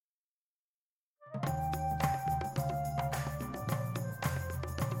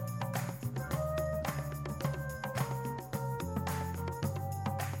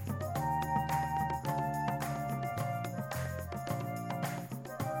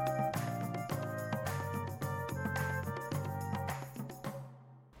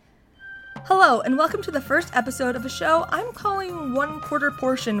Hello, and welcome to the first episode of a show I'm calling One Quarter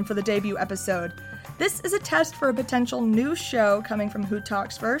Portion for the debut episode. This is a test for a potential new show coming from Who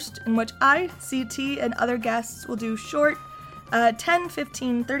Talks First, in which I, CT, and other guests will do short, 10,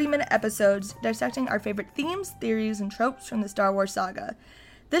 15, 30-minute episodes dissecting our favorite themes, theories, and tropes from the Star Wars saga.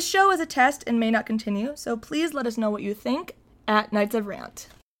 This show is a test and may not continue, so please let us know what you think at Knights of Rant.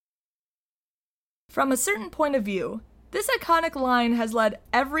 From a certain point of view, this iconic line has led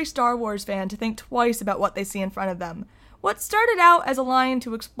every Star Wars fan to think twice about what they see in front of them. What started out as a line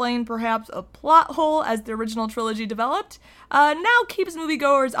to explain perhaps a plot hole as the original trilogy developed, now keeps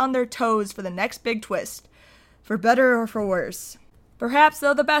moviegoers on their toes for the next big twist. For better or for worse. Perhaps,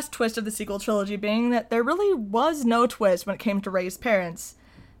 though, the best twist of the sequel trilogy being that there really was no twist when it came to Rey's parents.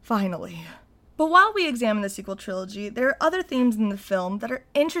 Finally. But while we examine the sequel trilogy, there are other themes in the film that are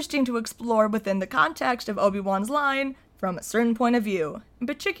interesting to explore within the context of Obi-Wan's line, from a certain point of view. In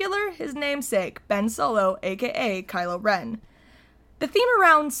particular, his namesake, Ben Solo, aka Kylo Ren. The theme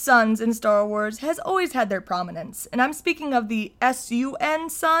around sons in Star Wars has always had their prominence, and I'm speaking of the S-U-N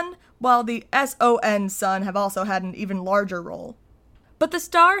son, while the S-O-N son have also had an even larger role. But the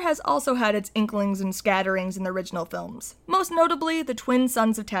star has also had its inklings and scatterings in the original films, most notably the twin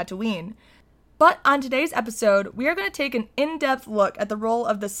sons of Tatooine. But on today's episode, we are going to take an in-depth look at the role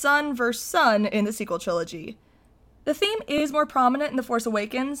of the son versus son in the sequel trilogy. The theme is more prominent in The Force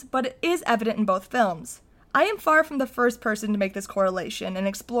Awakens, but it is evident in both films. I am far from the first person to make this correlation and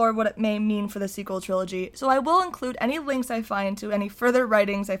explore what it may mean for the sequel trilogy, so I will include any links I find to any further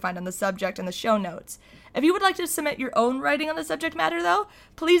writings I find on the subject in the show notes. If you would like to submit your own writing on the subject matter, though,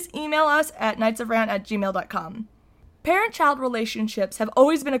 please email us at knightsofrant@gmail.com. Parent-child relationships have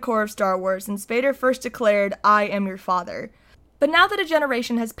always been a core of Star Wars since Vader first declared, "I am your father." But now that a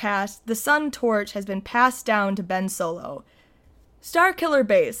generation has passed, the son torch has been passed down to Ben Solo. Starkiller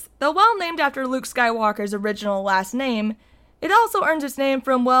Base, though well named after Luke Skywalker's original last name, it also earns its name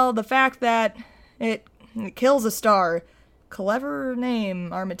from, well, the fact that it kills a star. Clever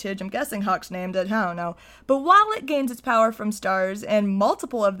name, Armitage. I'm guessing Hux named it, I don't know. But while it gains its power from stars, and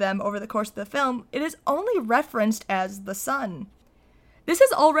multiple of them over the course of the film, it is only referenced as the sun. This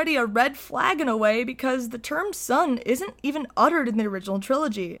is already a red flag in a way because the term son isn't even uttered in the original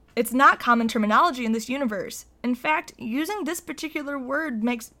trilogy. It's not common terminology in this universe. In fact, using this particular word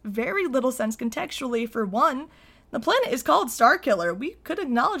makes very little sense contextually. For one, the planet is called Starkiller. We could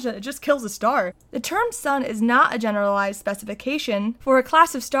acknowledge that it just kills a star. The term sun is not a generalized specification for a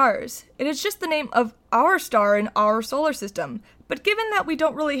class of stars. It is just the name of our star in our solar system. But given that we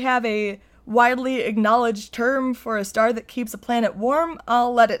don't really have a widely acknowledged term for a star that keeps a planet warm,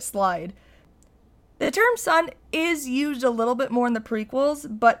 I'll let it slide. The term sun is used a little bit more in the prequels,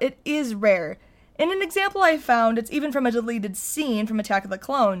 but it is rare. In an example I found, it's even from a deleted scene from Attack of the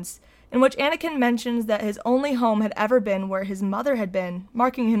Clones, in which Anakin mentions that his only home had ever been where his mother had been,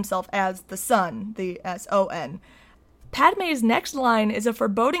 marking himself as the son, the S-O-N. Padme's next line is a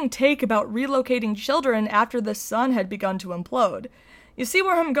foreboding take about relocating children after the sun had begun to implode. You see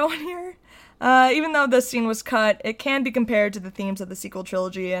where I'm going here? Even though this scene was cut, it can be compared to the themes of the sequel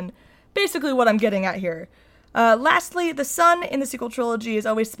trilogy, and basically what I'm getting at here. Lastly, the sun in the sequel trilogy is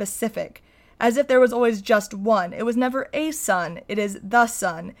always specific, as if there was always just one. It was never a sun, it is the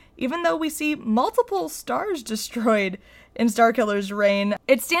sun. Even though we see multiple stars destroyed in Starkiller's reign,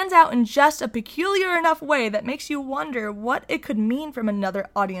 it stands out in just a peculiar enough way that makes you wonder what it could mean from another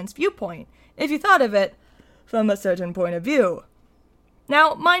audience viewpoint, if you thought of it from a certain point of view.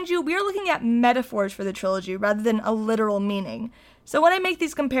 Now, mind you, we are looking at metaphors for the trilogy rather than a literal meaning. So when I make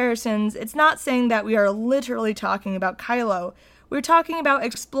these comparisons, it's not saying that we are literally talking about Kylo. We're talking about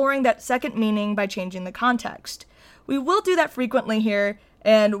exploring that second meaning by changing the context. We will do that frequently here,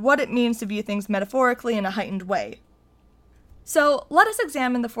 and what it means to view things metaphorically in a heightened way. So, let us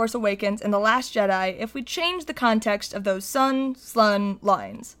examine The Force Awakens and The Last Jedi if we change the context of those sun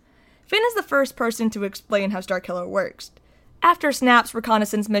lines. Finn is the first person to explain how Starkiller works. After Snap's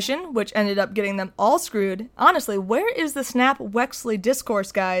reconnaissance mission, which ended up getting them all screwed, honestly, where is the Snap-Wexley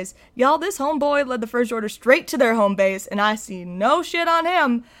discourse, guys? Y'all, this homeboy led the First Order straight to their home base, and I see no shit on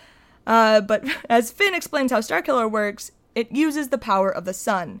him. But as Finn explains how Starkiller works, it uses the power of the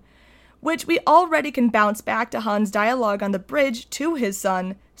sun, which we already can bounce back to Han's dialogue on the bridge to his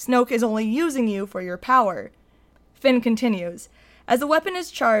son, "Snoke is only using you for your power." Finn continues, "As the weapon is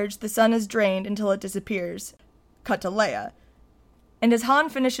charged, the sun is drained until it disappears." Cut to Leia. And as Han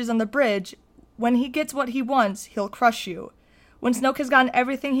finishes on the bridge, when he gets what he wants, he'll crush you. When Snoke has gotten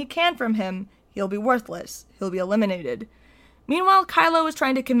everything he can from him, he'll be worthless. He'll be eliminated. Meanwhile, Kylo is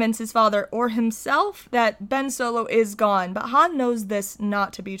trying to convince his father or himself that Ben Solo is gone, but Han knows this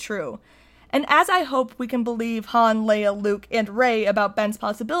not to be true. And as I hope we can believe Han, Leia, Luke, and Rey about Ben's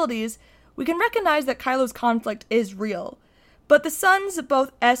possibilities, we can recognize that Kylo's conflict is real. But the suns,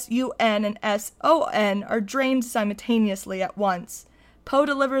 both S-U-N and S-O-N, are drained simultaneously at once. Poe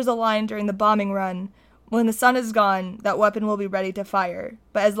delivers a line during the bombing run: "When the sun is gone, that weapon will be ready to fire.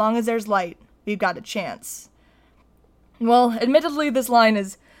 But as long as there's light, we've got a chance." Well, admittedly, this line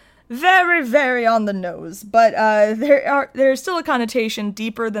is very, very on the nose, but there's still a connotation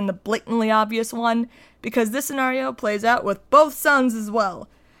deeper than the blatantly obvious one, because this scenario plays out with both suns as well.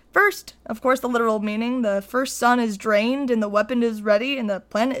 First, of course, the literal meaning: the first sun is drained and the weapon is ready and the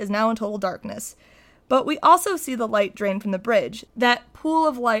planet is now in total darkness. But we also see the light drain from the bridge, that pool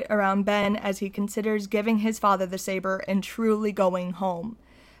of light around Ben as he considers giving his father the saber and truly going home.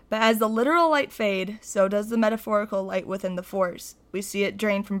 But as the literal light fade, so does the metaphorical light within the Force. We see it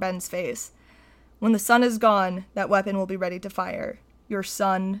drain from Ben's face. When the sun is gone, that weapon will be ready to fire. Your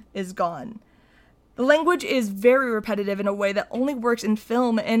son is gone. The language is very repetitive in a way that only works in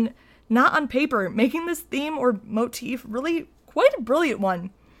film and not on paper, making this theme or motif really quite a brilliant one.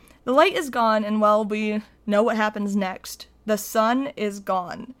 The light is gone, and well, we know what happens next. The sun is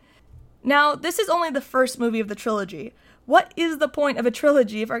gone. Now, this is only the first movie of the trilogy. What is the point of a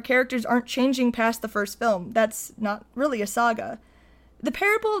trilogy if our characters aren't changing past the first film? That's not really a saga. The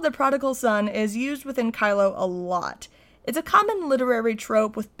parable of the prodigal son is used within Kylo a lot. It's a common literary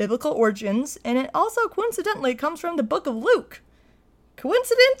trope with biblical origins, and it also coincidentally comes from the Book of Luke.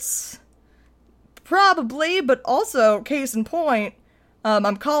 Coincidence? Probably, but also, case in point,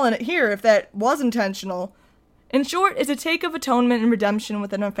 I'm calling it here if that was intentional. In short, it's a take of atonement and redemption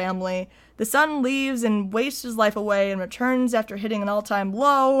within a family. The son leaves and wastes his life away and returns after hitting an all-time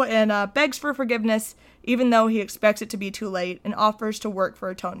low and begs for forgiveness, even though he expects it to be too late, and offers to work for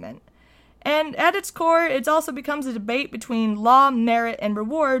atonement. And at its core, it also becomes a debate between law, merit, and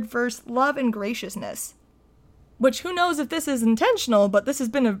reward versus love and graciousness. Which, who knows if this is intentional, but this has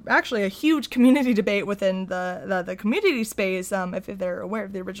been actually a huge community debate within the community space, if they're aware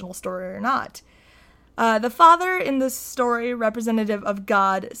of the original story or not. The father in this story, representative of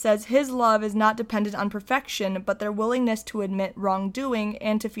God, says his love is not dependent on perfection, but their willingness to admit wrongdoing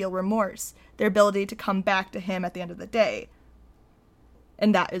and to feel remorse, their ability to come back to him at the end of the day.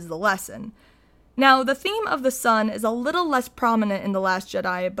 And that is the lesson. Now, the theme of the son is a little less prominent in The Last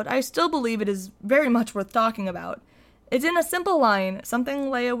Jedi, but I still believe it is very much worth talking about. It's in a simple line, something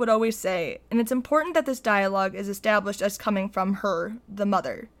Leia would always say, and it's important that this dialogue is established as coming from her, the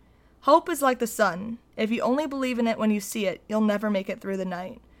mother. Hope is like the sun. If you only believe in it when you see it, you'll never make it through the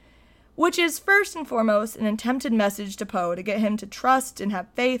night. Which is first and foremost an attempted message to Poe to get him to trust and have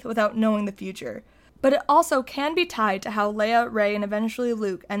faith without knowing the future. But it also can be tied to how Leia, Rey, and eventually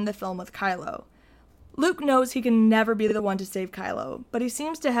Luke end the film with Kylo. Luke knows he can never be the one to save Kylo, but he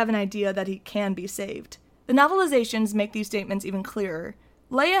seems to have an idea that he can be saved. The novelizations make these statements even clearer.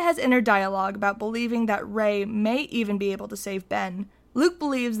 Leia has inner dialogue about believing that Rey may even be able to save Ben. Luke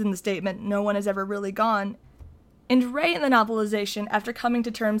believes in the statement, "No one has ever really gone." And Rey in the novelization, after coming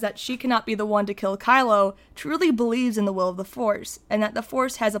to terms that she cannot be the one to kill Kylo, truly believes in the will of the Force, and that the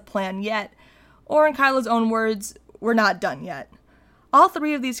Force has a plan yet. Or in Kylo's own words, we're not done yet. All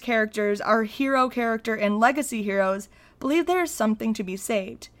three of these characters, our hero character and legacy heroes, believe there is something to be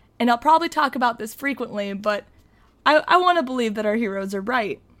saved. And I'll probably talk about this frequently, but I want to believe that our heroes are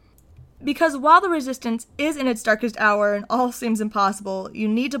right. Because while the Resistance is in its darkest hour and all seems impossible, you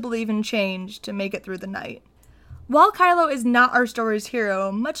need to believe in change to make it through the night. While Kylo is not our story's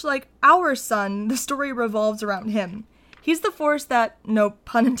hero, much like our son, the story revolves around him. He's the force that, no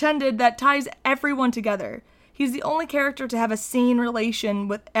pun intended, that ties everyone together. He's the only character to have a sane relation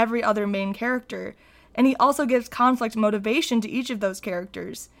with every other main character, and he also gives conflict motivation to each of those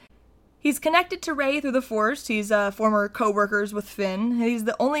characters. He's connected to Rey through the Force. He's former co-workers with Finn. He's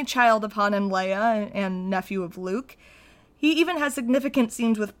the only child of Han and Leia and nephew of Luke. He even has significant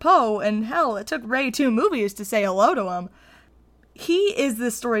scenes with Poe, and hell, it took Rey 2 movies to say hello to him. He is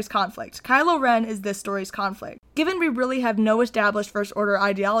this story's conflict. Kylo Ren is this story's conflict. Given we really have no established First Order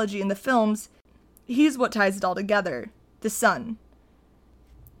ideology in the films, he's what ties it all together. The son.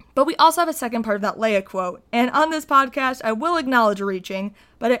 But we also have a second part of that Leia quote, and on this podcast I will acknowledge reaching,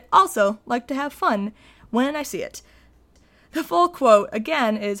 but I also like to have fun when I see it. The full quote,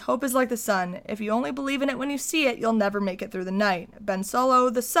 again, is, "Hope is like the sun. If you only believe in it when you see it, you'll never make it through the night." Ben Solo,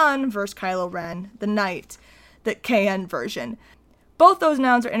 the sun, versus Kylo Ren, the night, the KN version. Both those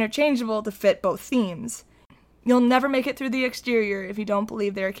nouns are interchangeable to fit both themes. You'll never make it through the exterior if you don't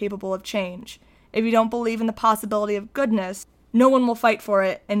believe they are capable of change. If you don't believe in the possibility of goodness, no one will fight for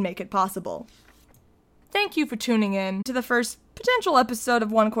it and make it possible. Thank you for tuning in to the first potential episode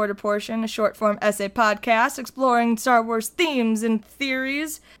of One Quarter Portion, a short-form essay podcast exploring Star Wars themes and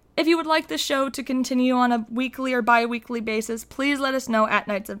theories. If you would like the show to continue on a weekly or bi-weekly basis, please let us know at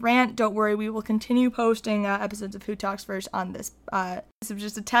Nights of Rant. Don't worry, we will continue posting episodes of Who Talks First on this. This was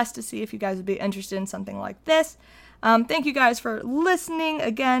just a test to see if you guys would be interested in something like this. Thank you guys for listening.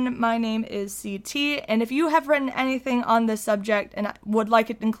 Again, my name is CT, and if you have written anything on this subject and would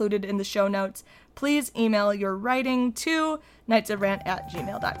like it included in the show notes, please email your writing to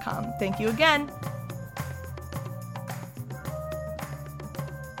nightsofrant@gmail.com. Thank you again.